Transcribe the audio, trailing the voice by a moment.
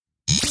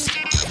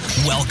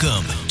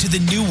Welcome to the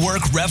New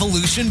Work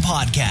Revolution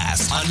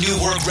podcast on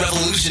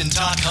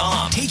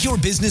newworkrevolution.com. Take your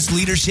business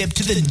leadership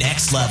to the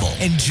next level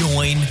and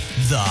join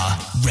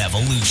the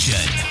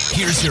revolution.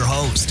 Here's your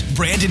host,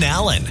 Brandon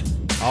Allen.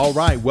 All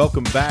right,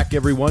 welcome back,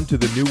 everyone, to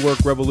the New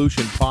Work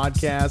Revolution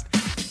podcast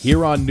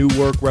here on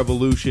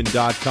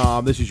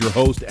newworkrevolution.com. This is your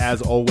host,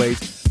 as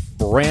always,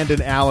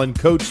 Brandon Allen,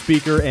 coach,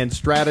 speaker, and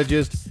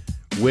strategist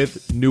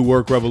with New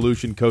Work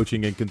Revolution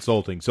Coaching and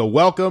Consulting. So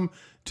welcome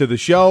to the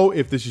show.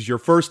 If this is your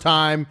first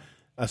time,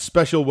 a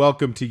special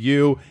welcome to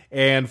you,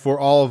 and for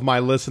all of my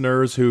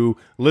listeners who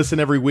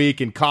listen every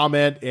week and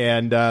comment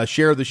and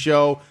share the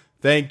show,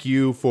 thank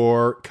you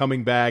for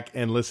coming back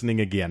and listening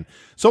again.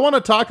 So I want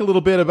to talk a little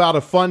bit about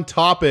a fun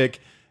topic.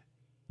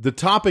 The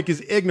topic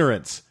is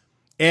ignorance.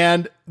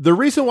 And the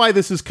reason why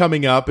this is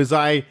coming up is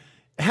I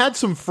had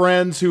some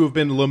friends who have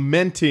been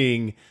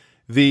lamenting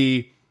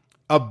the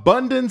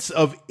abundance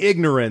of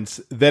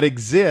ignorance that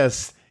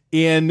exists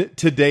in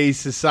today's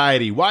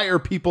society. Why are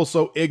people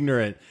so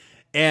ignorant?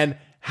 And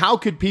how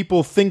could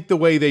people think the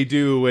way they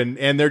do?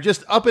 And they're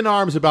just up in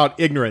arms about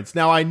ignorance.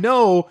 Now, I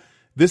know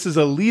this is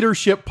a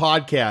leadership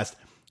podcast,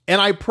 and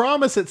I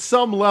promise at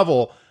some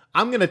level,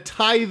 I'm going to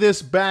tie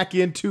this back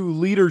into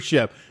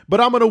leadership.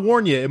 But I'm going to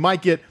warn you, it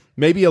might get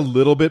maybe a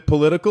little bit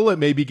political. It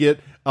maybe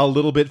get a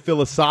little bit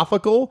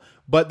philosophical.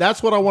 But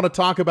that's what I want to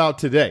talk about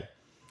today.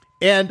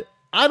 And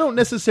I don't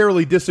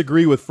necessarily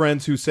disagree with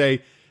friends who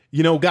say,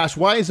 gosh,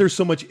 why is there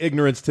so much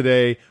ignorance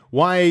today?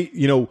 Why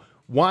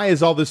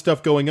is all this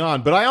stuff going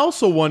on? But I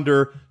also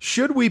wonder,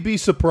 should we be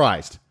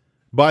surprised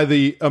by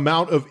the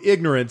amount of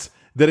ignorance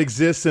that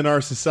exists in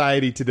our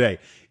society today?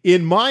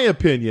 In my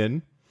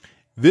opinion,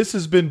 this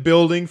has been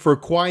building for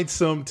quite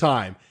some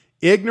time.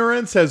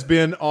 Ignorance has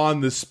been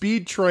on the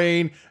speed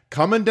train,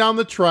 coming down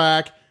the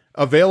track,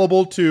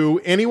 available to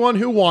anyone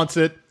who wants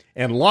it,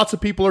 and lots of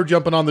people are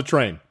jumping on the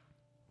train.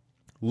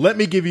 Let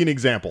me give you an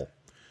example.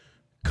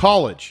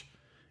 College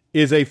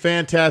is a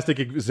fantastic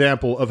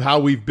example of how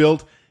we've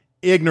built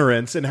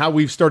ignorance and how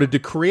we've started to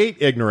create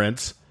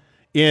ignorance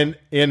in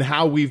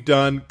how we've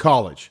done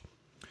college.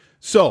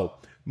 So,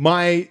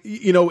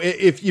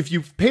 if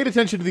you've paid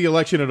attention to the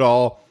election at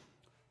all,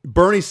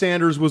 Bernie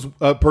Sanders was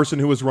a person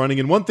who was running,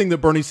 and one thing that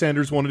Bernie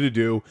Sanders wanted to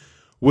do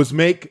was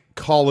make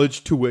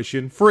college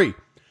tuition free.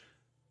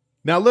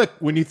 Now, look,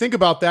 when you think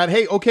about that,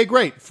 hey, okay,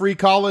 great. Free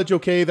college,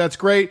 okay, that's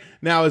great.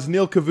 Now, as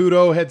Neil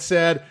Cavuto had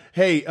said,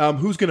 hey,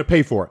 who's going to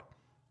pay for it?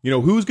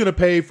 Who's going to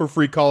pay for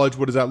free college?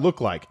 What does that look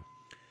like?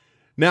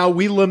 Now,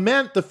 we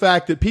lament the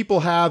fact that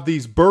people have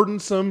these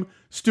burdensome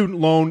student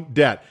loan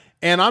debt.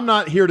 And I'm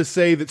not here to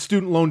say that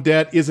student loan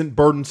debt isn't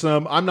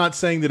burdensome. I'm not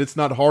saying that it's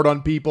not hard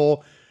on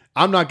people.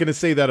 I'm not going to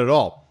say that at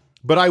all.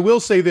 But I will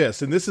say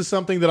this, and this is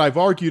something that I've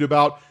argued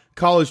about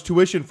college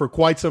tuition for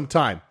quite some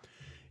time.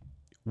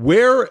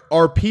 Where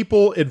are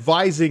people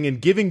advising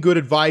and giving good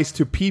advice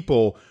to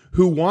people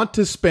who want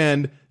to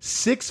spend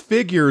six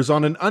figures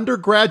on an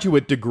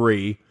undergraduate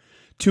degree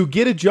to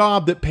get a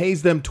job that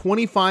pays them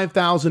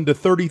 $25,000 to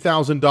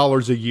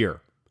 $30,000 a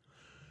year?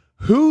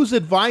 Who's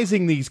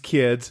advising these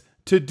kids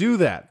to do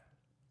that?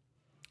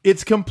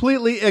 It's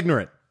completely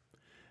ignorant.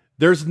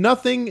 There's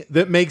nothing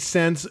that makes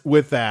sense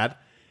with that.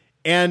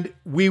 And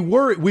we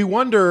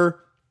wonder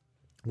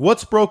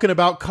what's broken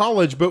about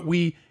college, but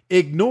we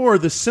ignore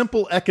the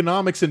simple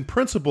economics and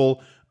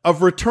principle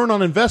of return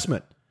on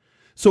investment.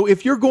 So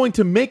if you're going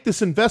to make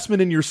this investment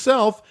in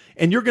yourself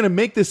and you're going to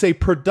make this a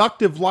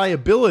productive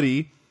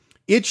liability,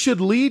 it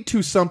should lead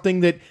to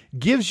something that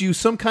gives you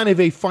some kind of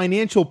a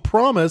financial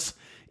promise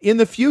in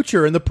the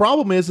future. And the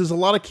problem is a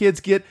lot of kids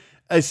get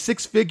a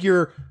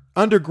six-figure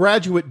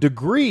undergraduate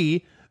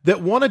degree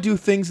that want to do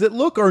things that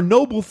are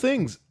noble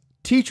things.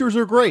 Teachers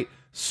are great.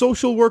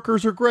 Social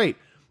workers are great.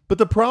 But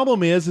the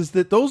problem is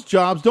that those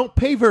jobs don't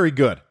pay very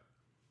good.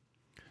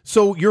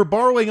 So you're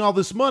borrowing all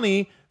this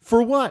money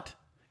for what?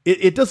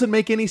 It doesn't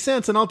make any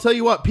sense. And I'll tell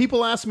you what,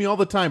 people ask me all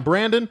the time,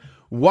 Brandon,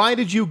 why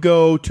did you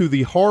go to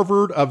the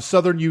Harvard of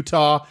Southern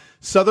Utah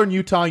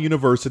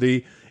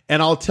University?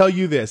 And I'll tell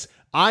you this,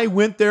 I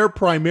went there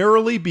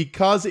primarily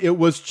because it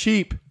was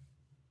cheap.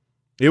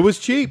 It was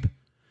cheap.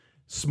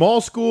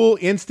 Small school,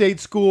 in-state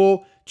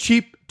school,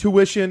 cheap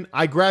tuition.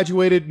 I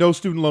graduated, no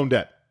student loan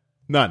debt.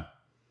 None.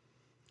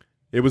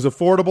 It was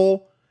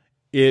affordable.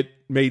 It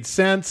made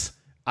sense.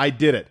 I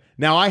did it.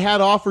 Now, I had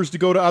offers to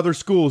go to other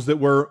schools that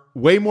were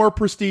way more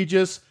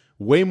prestigious,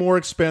 way more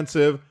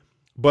expensive,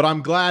 but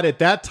I'm glad at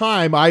that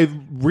time I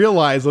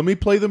realized, let me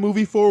play the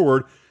movie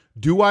forward.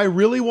 Do I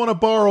really want to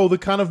borrow the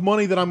kind of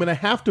money that I'm going to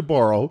have to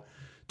borrow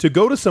to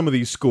go to some of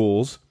these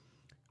schools?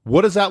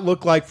 What does that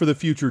look like for the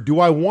future?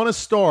 Do I want to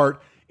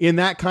start in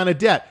that kind of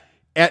debt?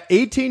 At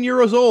 18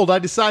 years old, I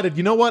decided,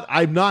 you know what?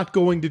 I'm not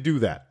going to do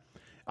that.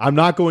 I'm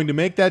not going to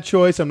make that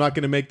choice. I'm not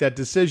going to make that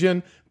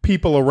decision.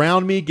 People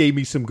around me gave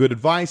me some good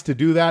advice to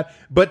do that.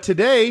 But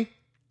today,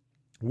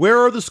 where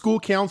are the school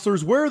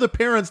counselors? Where are the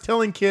parents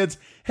telling kids,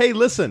 hey,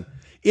 listen,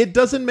 it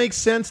doesn't make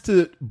sense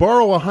to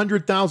borrow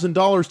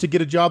 $100,000 to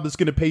get a job that's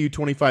going to pay you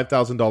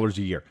 $25,000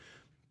 a year.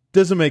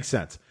 Doesn't make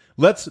sense.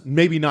 Let's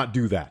maybe not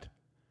do that.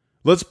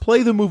 Let's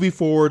play the movie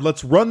forward.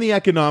 Let's run the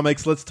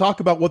economics. Let's talk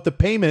about what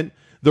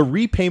the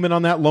repayment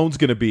on that loan's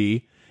going to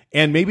be,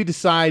 and maybe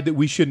decide that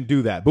we shouldn't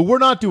do that. But we're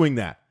not doing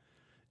that.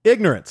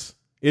 Ignorance.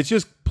 It's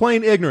just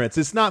plain ignorance.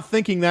 It's not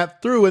thinking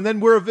that through. And then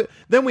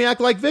we act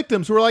like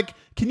victims. We're like,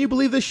 can you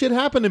believe this shit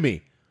happened to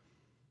me?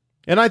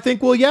 And I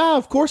think, well, yeah,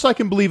 of course I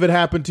can believe it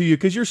happened to you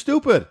because you're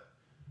stupid.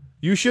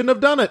 You shouldn't have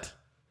done it.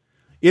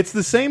 It's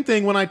the same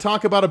thing when I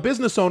talk about a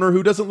business owner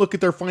who doesn't look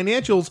at their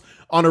financials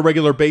on a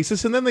regular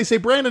basis. And then they say,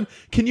 Brandon,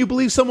 can you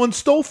believe someone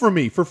stole from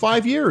me for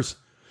 5 years?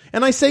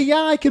 And I say,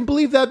 yeah, I can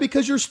believe that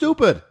because you're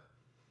stupid.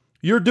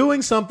 You're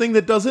doing something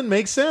that doesn't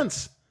make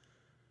sense.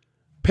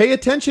 Pay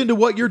attention to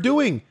what you're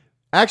doing.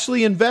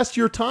 Actually invest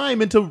your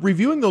time into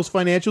reviewing those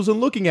financials and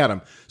looking at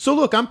them. So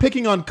look, I'm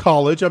picking on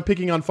college, I'm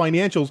picking on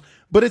financials,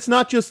 but it's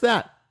not just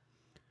that.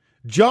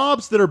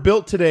 Jobs that are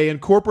built today in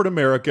corporate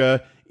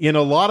America in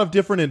a lot of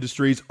different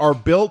industries are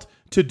built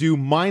to do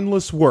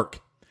mindless work.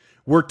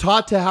 We're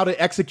taught to how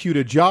to execute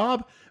a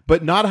job,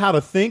 but not how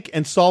to think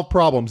and solve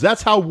problems.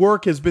 That's how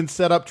work has been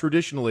set up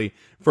traditionally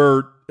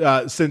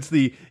since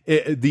the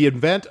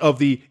advent of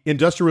the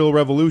Industrial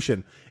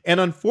Revolution. And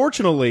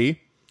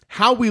unfortunately,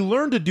 how we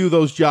learn to do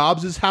those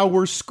jobs is how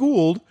we're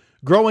schooled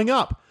growing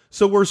up.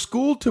 So we're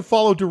schooled to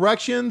follow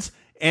directions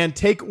and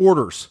take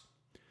orders.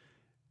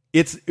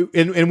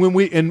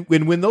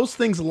 When those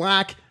things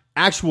lack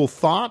actual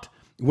thought,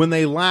 when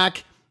they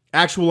lack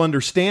actual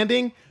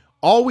understanding,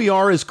 all we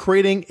are is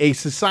creating a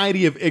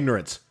society of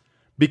ignorance,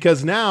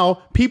 because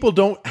now people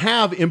don't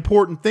have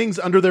important things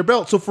under their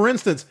belt. So for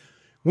instance,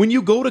 when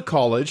you go to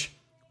college,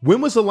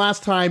 when was the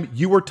last time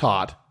you were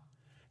taught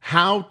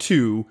how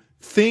to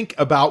think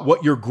about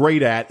what you're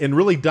great at and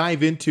really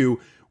dive into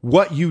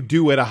what you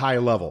do at a high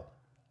level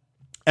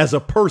as a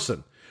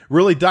person,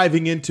 really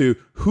diving into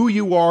who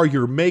you are,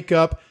 your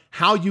makeup,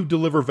 how you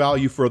deliver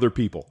value for other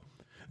people?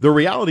 The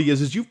reality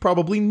is you've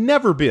probably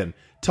never been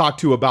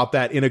talked to about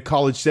that in a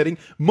college setting.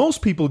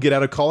 Most people get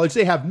out of college,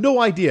 they have no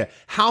idea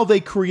how they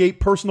create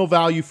personal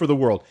value for the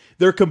world.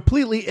 They're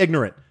completely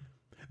ignorant.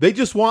 They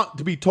just want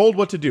to be told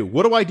what to do.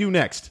 What do I do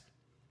next?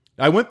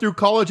 I went through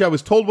college, I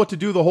was told what to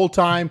do the whole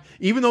time,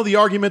 even though the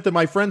argument that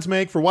my friends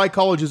make for why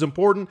college is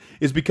important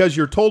is because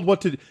you're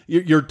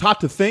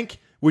taught to think,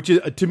 which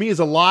to me is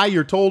a lie.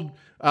 You're told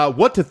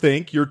what to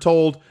think, you're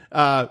told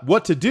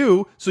what to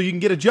do, so you can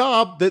get a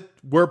job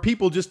where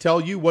people just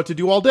tell you what to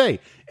do all day.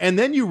 And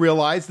then you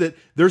realize that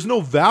there's no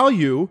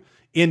value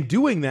in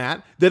doing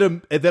that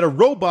a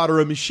robot or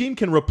a machine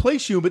can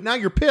replace you, but now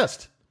you're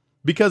pissed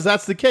because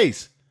that's the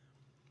case.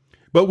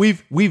 But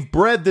we've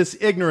bred this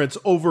ignorance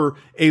over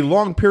a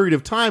long period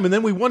of time, and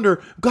then we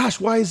wonder, gosh,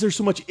 why is there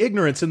so much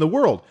ignorance in the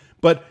world?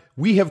 But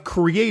we have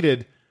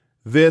created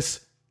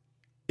this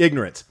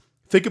ignorance.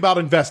 Think about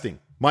investing.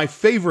 My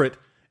favorite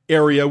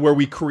area where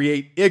we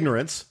create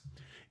ignorance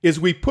is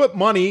we put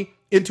money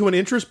into an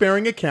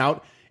interest-bearing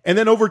account, and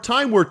then over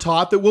time we're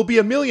taught that we'll be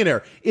a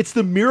millionaire. It's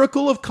the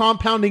miracle of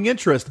compounding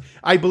interest.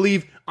 I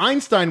believe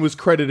Einstein was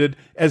credited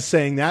as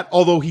saying that,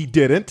 although he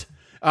didn't.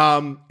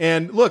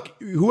 And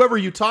look, whoever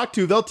you talk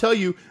to, they'll tell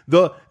you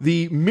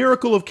the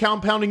miracle of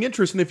compounding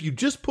interest. And if you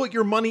just put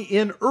your money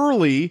in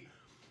early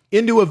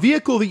into a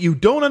vehicle that you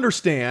don't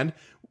understand,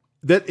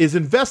 that is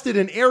invested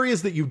in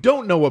areas that you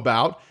don't know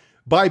about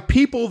by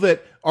people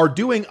that are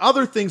doing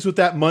other things with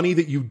that money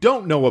that you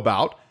don't know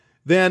about,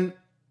 then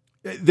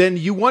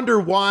you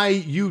wonder why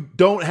you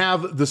don't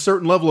have the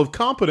certain level of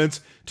competence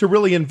to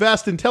really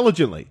invest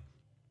intelligently.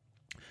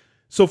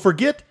 So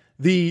forget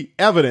the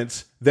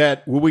evidence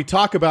that when we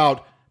talk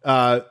about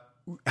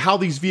how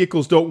these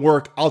vehicles don't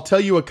work, I'll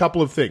tell you a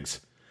couple of things.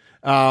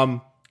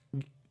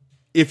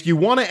 If you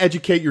want to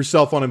educate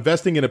yourself on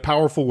investing in a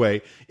powerful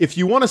way, if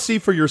you want to see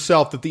for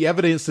yourself that the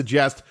evidence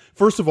suggests,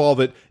 first of all,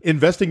 that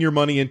investing your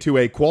money into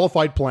a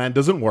qualified plan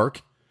doesn't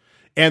work,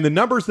 and the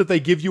numbers that they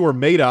give you are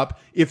made up,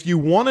 if you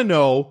want to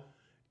know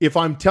if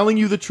I'm telling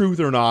you the truth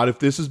or not, if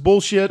this is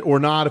bullshit or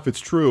not, if it's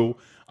true,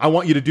 I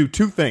want you to do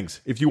two things.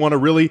 If you want to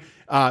really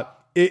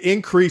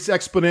increase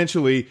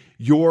exponentially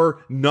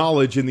your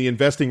knowledge in the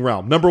investing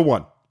realm. Number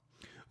one,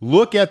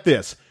 look at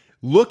this.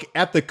 Look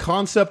at the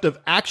concept of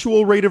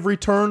actual rate of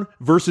return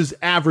versus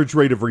average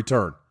rate of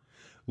return.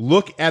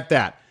 Look at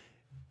that.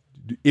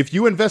 If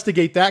you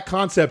investigate that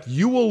concept,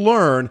 you will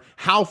learn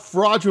how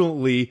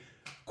fraudulently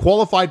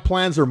qualified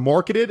plans are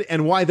marketed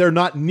and why they're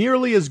not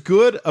nearly as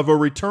good of a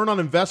return on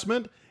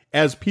investment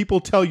as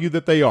people tell you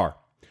that they are.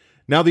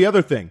 Now, the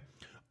other thing,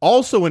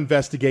 also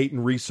investigate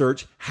and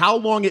research how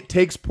long it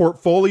takes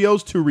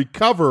portfolios to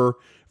recover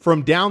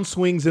from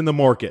downswings in the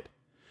market.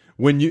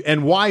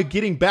 And why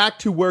getting back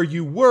to where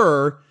you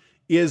were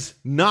is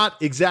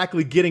not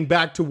exactly getting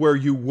back to where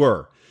you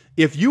were.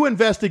 If you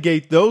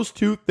investigate those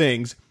two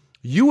things,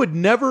 you would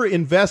never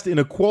invest in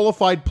a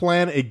qualified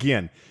plan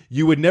again.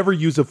 You would never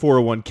use a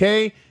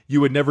 401k. You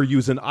would never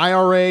use an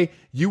IRA.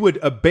 You would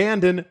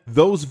abandon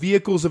those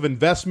vehicles of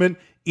investment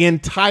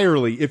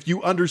entirely if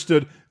you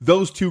understood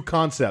those two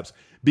concepts,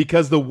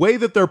 because the way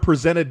that they're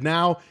presented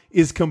now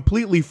is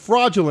completely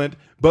fraudulent,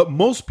 but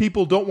most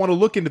people don't want to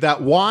look into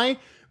that. Why?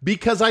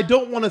 because I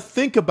don't want to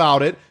think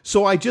about it.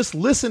 So I just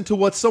listen to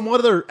what some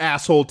other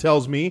asshole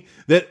tells me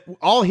that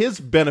all his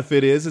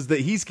benefit is that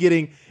he's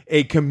getting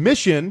a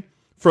commission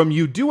from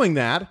you doing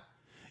that.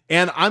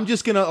 And I'm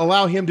just going to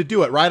allow him to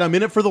do it, right? I'm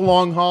in it for the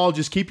long haul.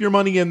 Just keep your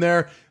money in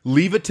there.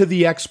 Leave it to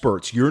the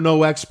experts. You're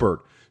no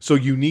expert. So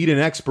you need an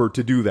expert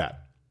to do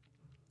that.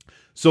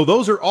 So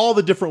those are all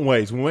the different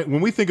ways.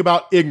 When we think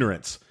about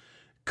ignorance,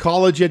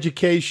 college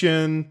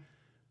education,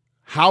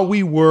 how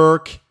we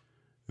work,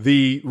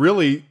 the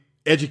really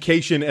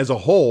education as a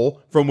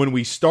whole, from when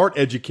we start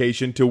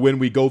education to when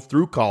we go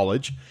through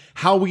college,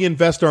 how we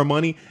invest our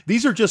money.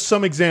 These are just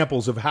some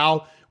examples of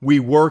how we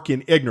work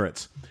in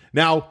ignorance.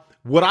 Now,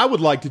 what I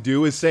would like to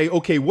do is say,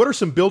 okay, what are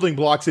some building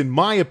blocks, in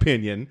my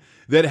opinion,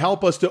 that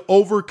help us to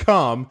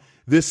overcome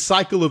this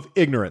cycle of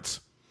ignorance?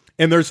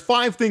 And there's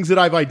 5 things that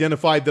I've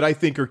identified that I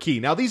think are key.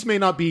 Now, these may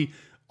not be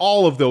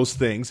all of those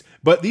things,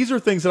 but these are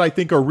things that I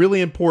think are really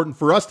important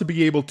for us to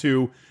be able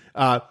to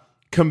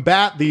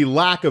combat the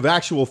lack of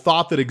actual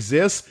thought that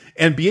exists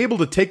and be able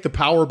to take the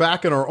power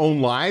back in our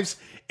own lives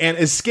and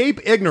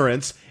escape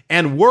ignorance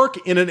and work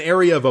in an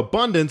area of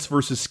abundance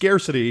versus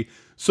scarcity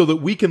so that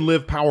we can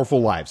live powerful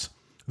lives.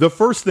 The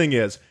first thing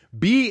is,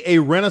 be a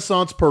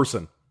Renaissance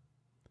person.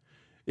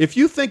 If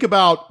you think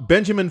about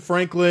Benjamin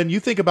Franklin, you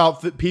think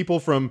about people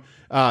from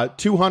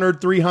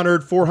 200,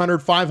 300, 400,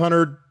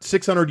 500,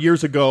 600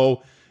 years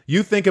ago,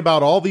 you think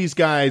about all these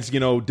guys,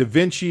 Da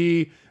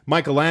Vinci,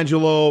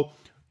 Michelangelo,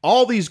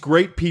 all these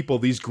great people,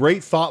 these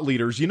great thought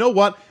leaders. You know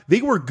what?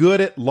 They were good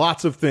at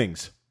lots of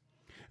things.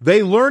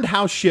 They learned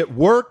how shit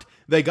worked.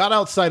 They got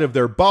outside of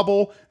their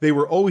bubble. They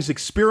were always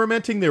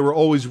experimenting. They were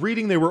always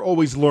reading. They were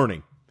always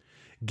learning.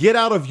 Get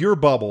out of your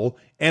bubble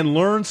and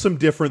learn some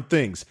different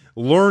things.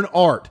 Learn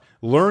art,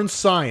 learn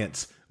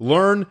science,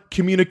 learn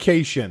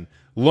communication,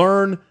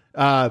 learn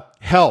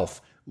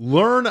health.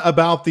 Learn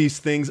about these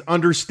things,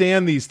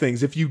 understand these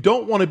things. If you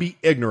don't want to be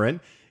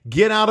ignorant,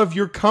 get out of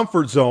your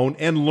comfort zone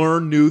and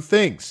learn new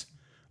things.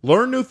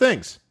 Learn new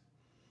things.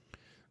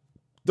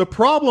 The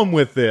problem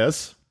with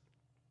this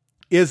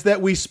is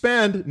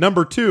that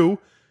number 2,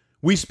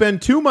 we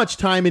spend too much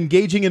time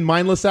engaging in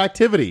mindless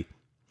activity.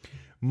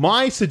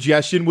 My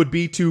suggestion would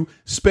be to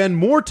spend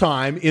more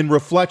time in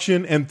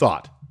reflection and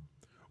thought.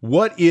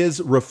 What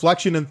is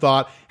reflection and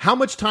thought? How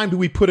much time do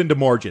we put into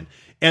margin?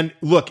 And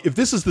look, if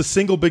this is the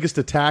single biggest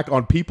attack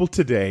on people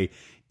today,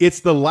 it's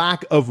the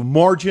lack of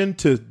margin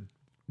to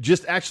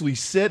just actually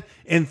sit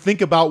and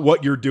think about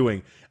what you're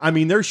doing. I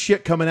mean, there's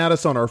shit coming at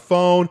us on our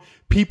phone,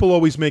 people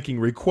always making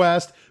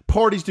requests,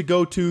 parties to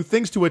go to,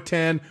 things to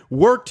attend,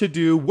 work to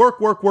do,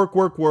 work.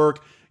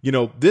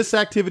 This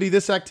activity,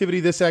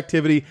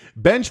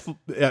 binge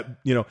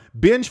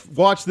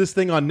watch this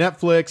thing on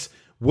Netflix,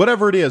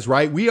 whatever it is,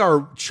 right? We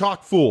are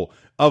chock full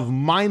of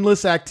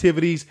mindless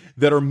activities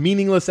that are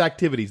meaningless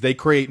activities. They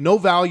create no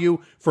value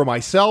for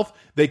myself.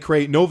 They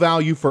create no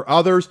value for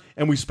others.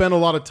 And we spend a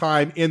lot of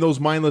time in those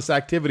mindless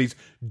activities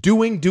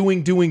doing.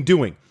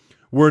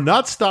 We're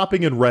not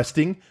stopping and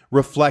resting,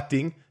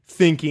 reflecting,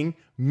 thinking,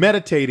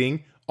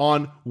 meditating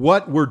on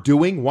what we're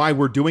doing, why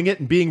we're doing it,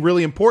 and being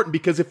really important.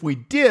 Because if we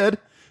did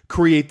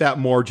create that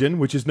margin,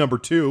 which is number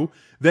 2,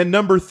 then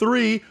number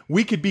 3,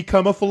 we could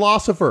become a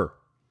philosopher.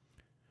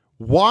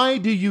 Why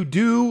do you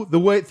do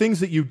the things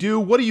that you do?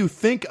 What do you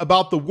think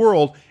about the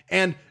world?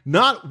 And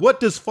not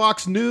what does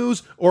Fox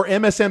News or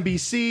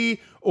MSNBC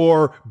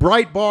or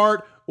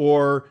Breitbart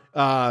or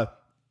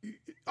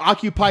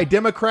Occupy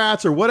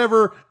Democrats or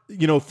whatever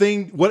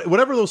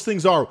whatever those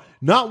things are.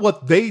 Not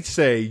what they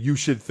say you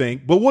should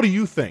think, but what do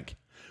you think?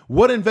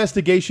 What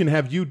investigation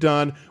have you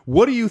done?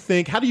 What do you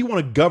think? How do you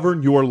want to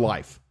govern your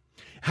life?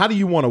 How do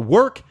you want to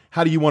work?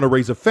 How do you want to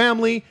raise a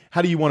family?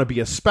 How do you want to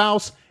be a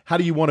spouse? How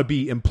do you want to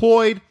be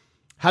employed?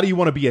 How do you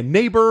want to be a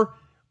neighbor?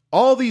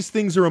 All these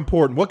things are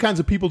important. What kinds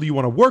of people do you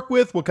want to work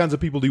with? What kinds of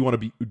people do you want to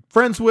be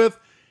friends with?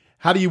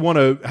 How do you want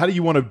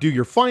to do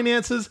your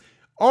finances?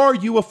 Are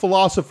you a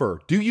philosopher?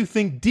 Do you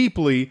think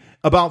deeply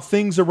about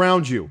things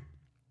around you?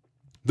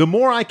 The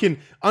more I can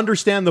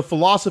understand the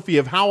philosophy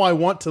of how I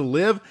want to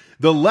live,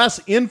 the less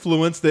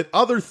influence that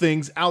other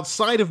things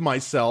outside of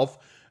myself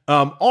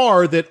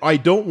are that I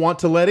don't want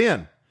to let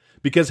in.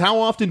 Because how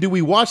often do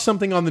we watch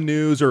something on the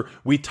news or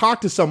we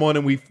talk to someone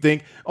and we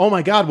think, oh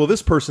my God, well,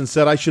 this person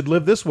said I should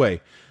live this way.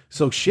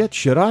 So shit,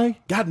 should I?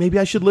 God, maybe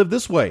I should live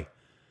this way.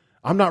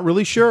 I'm not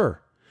really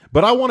sure.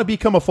 But I want to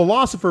become a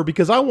philosopher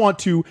because I want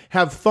to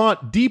have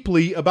thought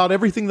deeply about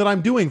everything that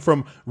I'm doing,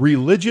 from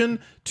religion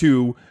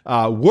to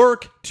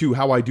work to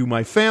how I do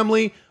my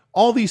family.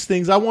 All these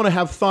things, I want to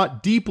have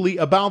thought deeply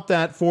about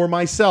that for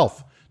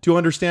myself to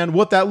understand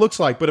what that looks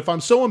like. But if I'm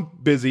so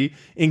busy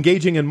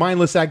engaging in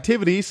mindless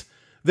activities,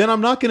 then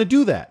I'm not going to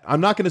do that. I'm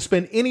not going to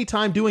spend any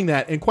time doing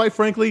that. And quite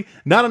frankly,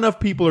 not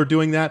enough people are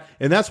doing that.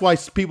 And that's why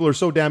people are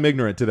so damn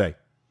ignorant today.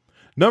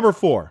 Number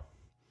 4,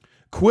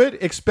 quit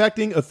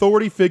expecting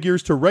authority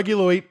figures to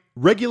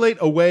regulate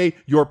away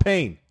your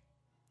pain.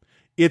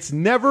 It's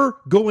never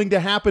going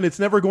to happen. It's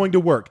never going to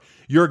work.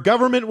 Your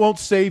government won't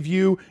save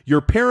you.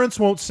 Your parents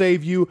won't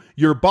save you.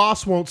 Your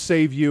boss won't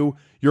save you.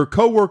 Your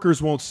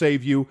coworkers won't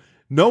save you.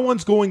 No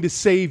one's going to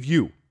save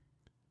you.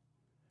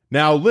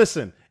 Now,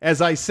 listen,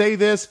 as I say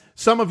this,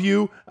 some of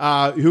you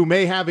who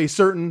may have a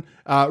certain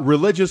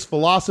religious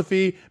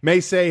philosophy may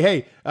say,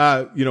 hey,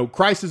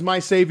 Christ is my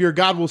Savior.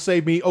 God will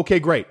save me. Okay,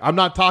 great. I'm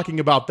not talking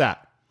about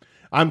that.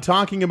 I'm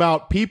talking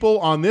about people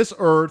on this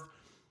earth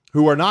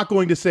who are not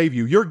going to save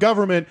you. Your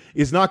government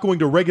is not going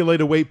to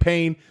regulate away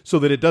pain so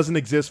that it doesn't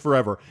exist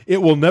forever.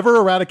 It will never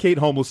eradicate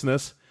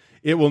homelessness.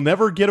 It will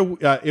never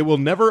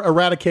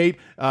eradicate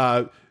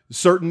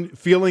certain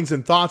feelings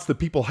and thoughts that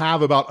people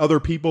have about other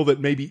people that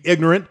may be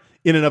ignorant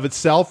in and of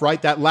itself,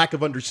 right? That lack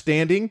of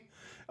understanding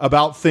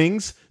about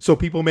things. So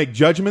people make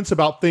judgments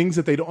about things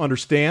that they don't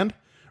understand,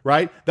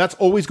 right? That's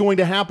always going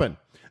to happen.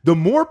 The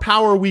more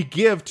power we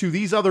give to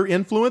these other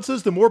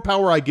influences, the more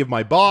power I give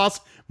my boss,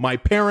 my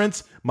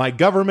parents, my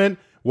government,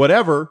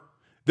 whatever,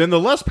 then the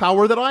less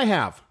power that I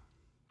have.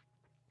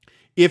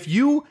 If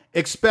you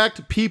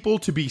expect people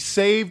to be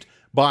saved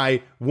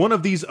by one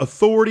of these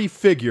authority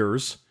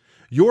figures,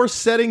 you're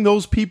setting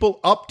those people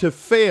up to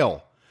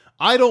fail.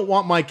 I don't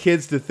want my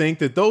kids to think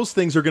that those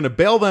things are going to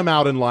bail them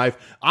out in life.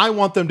 I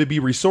want them to be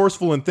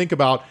resourceful and think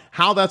about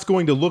how that's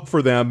going to look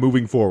for them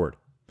moving forward.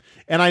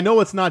 And I know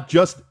it's not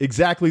just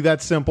exactly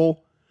that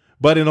simple,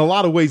 but in a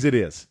lot of ways it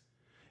is.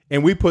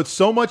 And we put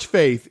so much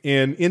faith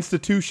in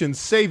institutions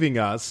saving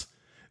us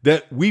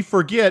that we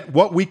forget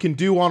what we can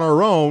do on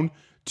our own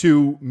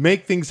to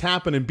make things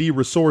happen and be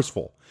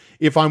resourceful.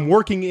 If I'm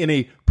working in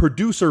a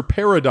producer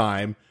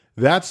paradigm,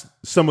 that's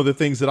some of the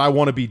things that I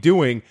want to be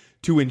doing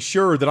to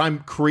ensure that I'm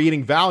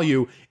creating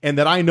value and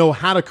that I know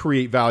how to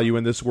create value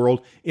in this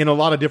world in a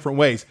lot of different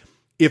ways.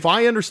 If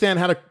I understand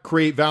how to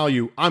create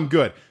value, I'm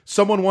good.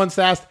 Someone once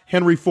asked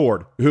Henry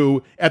Ford,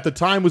 who at the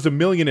time was a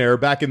millionaire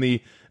back in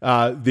the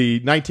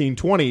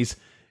 1920s,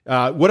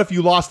 what if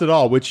you lost it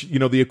all, which,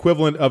 the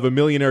equivalent of a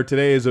millionaire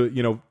today is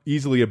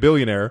easily a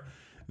billionaire.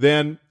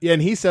 And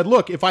he said,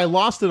 look, if I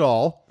lost it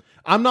all,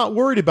 I'm not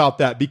worried about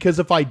that, because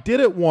if I did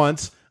it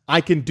once,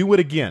 I can do it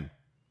again.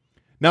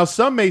 Now,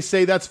 some may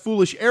say that's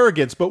foolish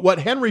arrogance, but what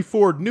Henry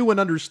Ford knew and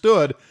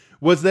understood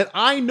was that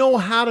I know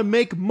how to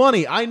make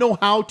money. I know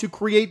how to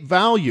create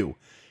value.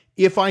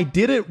 If I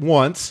did it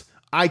once,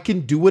 I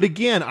can do it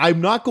again.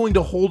 I'm not going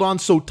to hold on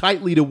so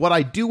tightly to what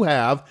I do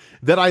have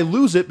that I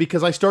lose it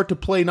because I start to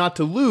play not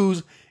to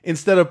lose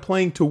instead of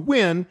playing to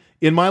win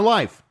in my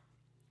life.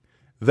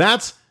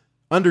 That's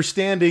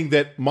understanding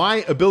that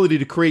my ability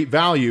to create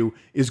value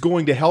is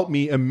going to help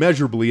me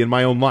immeasurably in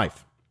my own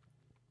life.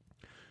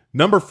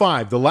 Number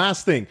 5, the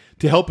last thing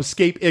to help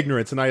escape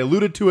ignorance, and I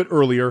alluded to it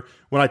earlier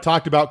when I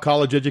talked about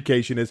college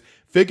education, is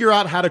figure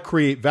out how to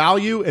create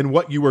value and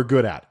what you are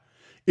good at.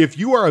 If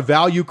you are a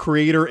value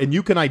creator and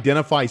you can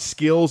identify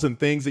skills and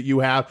things that you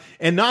have,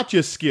 and not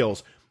just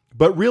skills,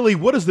 but really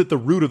what is at the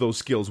root of those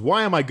skills?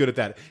 Why am I good at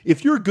that?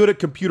 If you're good at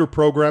computer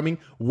programming,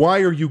 why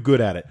are you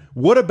good at it?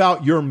 What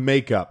about your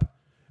makeup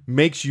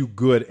makes you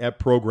good at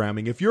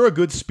programming? If you're a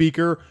good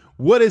speaker,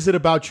 what is it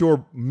about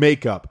your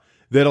makeup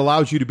that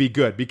allows you to be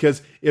good?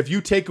 Because if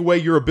you take away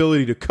your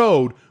ability to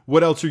code,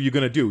 what else are you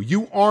going to do?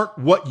 You aren't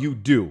what you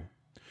do.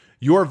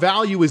 Your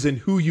value is in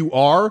who you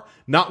are,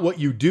 not what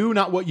you do,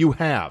 not what you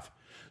have.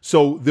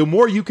 So the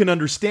more you can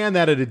understand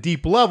that at a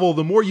deep level,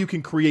 the more you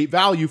can create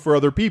value for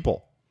other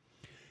people.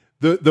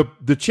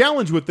 The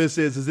challenge with this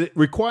is it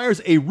requires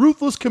a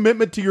ruthless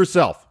commitment to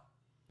yourself.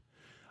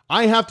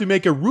 I have to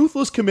make a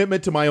ruthless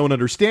commitment to my own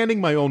understanding,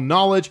 my own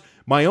knowledge,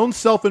 my own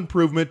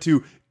self-improvement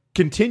to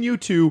continue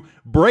to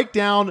break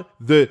down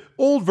the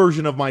old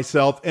version of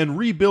myself and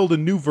rebuild a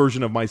new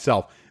version of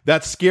myself.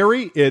 That's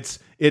scary.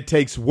 It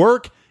takes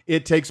work.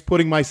 It takes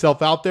putting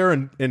myself out there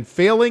and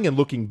failing and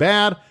looking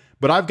bad.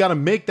 But I've got to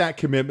make that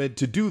commitment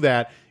to do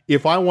that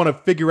if I want to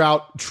figure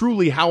out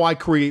truly how I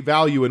create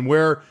value and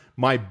where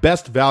my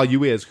best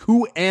value is.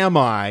 Who am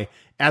I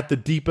at the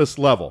deepest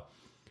level?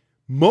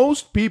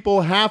 Most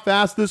people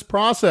half-ass this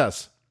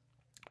process,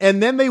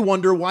 and then they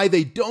wonder why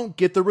they don't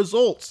get the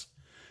results.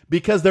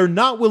 Because they're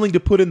not willing to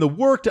put in the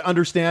work to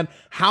understand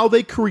how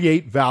they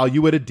create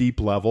value at a deep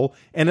level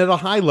and at a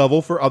high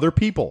level for other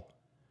people.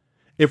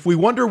 If we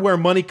wonder where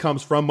money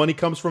comes from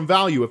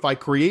value. If I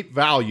create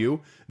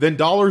value, then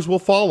dollars will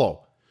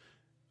follow.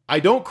 I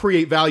don't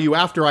create value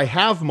after I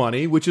have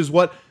money, which is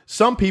what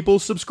some people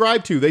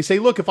subscribe to. They say,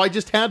 look, if I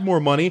just had more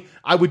money,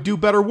 I would do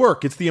better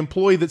work. It's the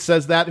employee that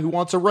says that who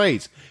wants a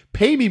raise.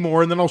 Pay me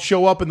more and then I'll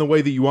show up in the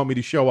way that you want me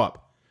to show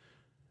up.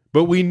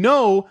 But we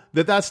know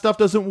that stuff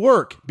doesn't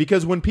work,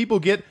 because when people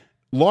get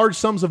large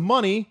sums of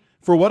money,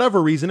 for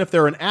whatever reason, if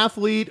they're an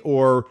athlete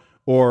or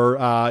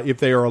if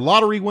they are a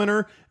lottery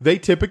winner, they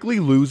typically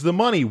lose the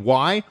money.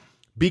 Why?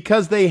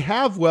 Because they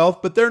have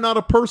wealth, but they're not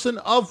a person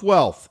of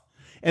wealth.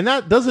 And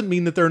that doesn't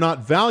mean that they're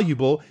not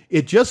valuable.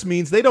 It just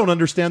means they don't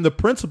understand the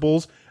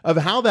principles of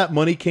how that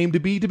money came to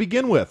be to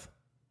begin with.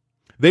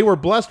 They were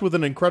blessed with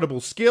an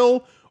incredible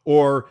skill,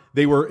 or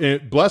they were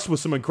blessed with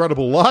some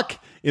incredible luck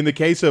in the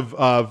case of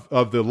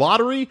the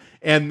lottery,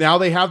 and now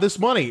they have this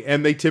money,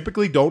 and they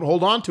typically don't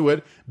hold on to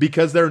it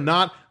because they're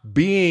not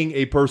being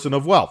a person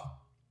of wealth.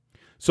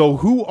 So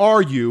who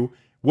are you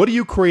What do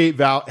you create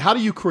value? How do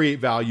you create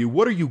value?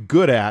 What are you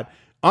good at?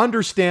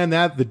 Understand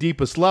that at the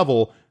deepest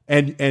level,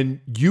 and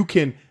you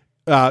can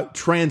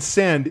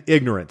transcend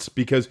ignorance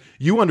because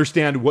you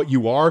understand what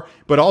you are,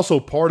 but also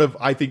part of,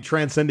 I think,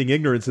 transcending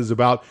ignorance is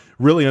about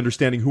really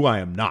understanding who I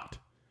am not.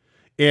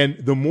 And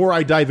the more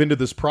I dive into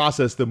this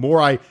process, the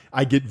more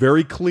I get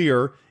very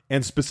clear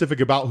and specific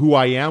about who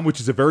I am, which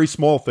is a very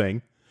small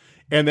thing.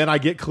 And then I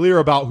get clear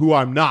about who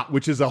I'm not,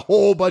 which is a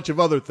whole bunch of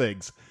other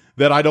things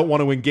that I don't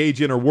want to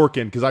engage in or work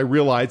in because I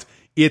realize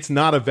it's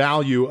not a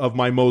value of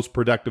my most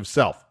productive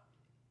self.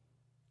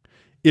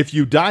 If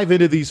you dive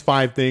into these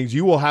 5 things,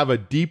 you will have a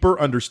deeper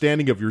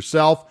understanding of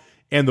yourself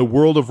and the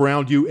world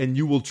around you, and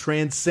you will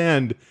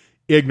transcend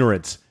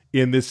ignorance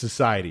in this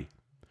society.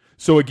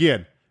 So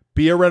again,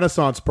 be a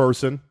Renaissance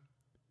person,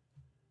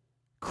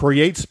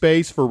 create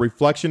space for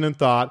reflection and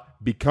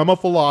thought, become a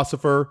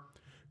philosopher,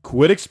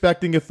 quit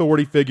expecting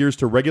authority figures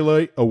to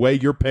regulate away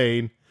your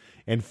pain,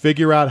 and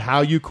figure out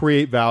how you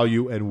create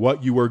value and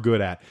what you are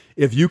good at.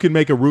 If you can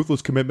make a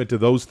ruthless commitment to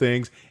those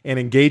things and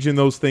engage in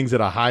those things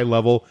at a high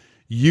level,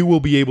 you will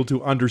be able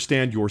to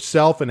understand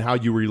yourself and how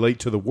you relate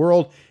to the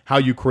world, how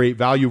you create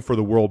value for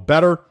the world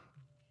better.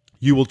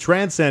 You will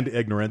transcend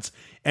ignorance,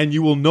 and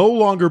you will no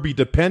longer be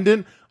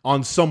dependent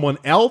on someone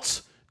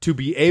else to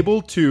be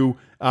able to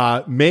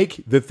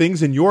make the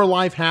things in your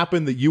life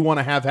happen that you want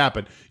to have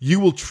happen. You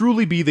will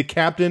truly be the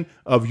captain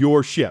of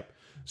your ship.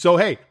 So,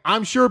 hey,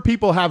 I'm sure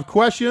people have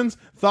questions,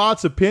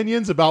 thoughts,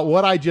 opinions about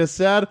what I just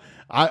said.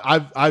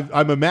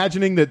 I'm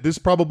imagining that this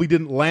probably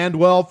didn't land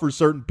well for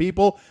certain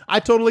people. I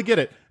totally get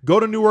it. Go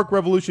to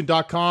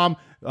newworkrevolution.com,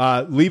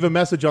 leave a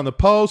message on the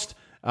post.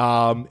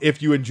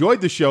 If you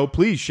enjoyed the show,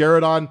 please share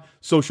it on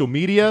social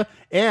media.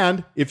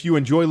 And if you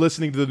enjoy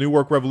listening to the New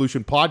Work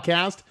Revolution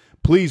podcast,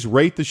 please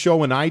rate the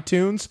show in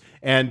iTunes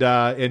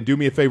and do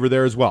me a favor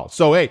there as well.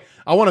 So, hey,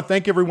 I want to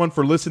thank everyone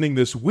for listening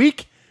this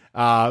week.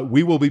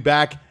 We will be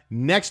back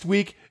next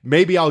week.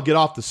 Maybe I'll get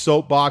off the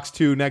soapbox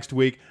too next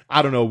week.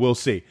 I don't know. We'll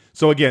see.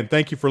 So again,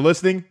 thank you for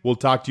listening. We'll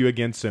talk to you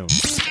again soon.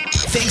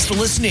 Thanks for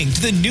listening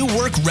to the New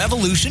Work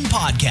Revolution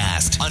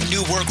podcast on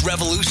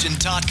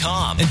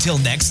newworkrevolution.com. Until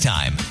next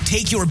time,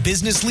 take your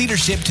business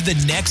leadership to the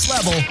next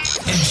level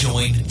and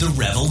join the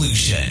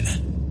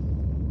revolution.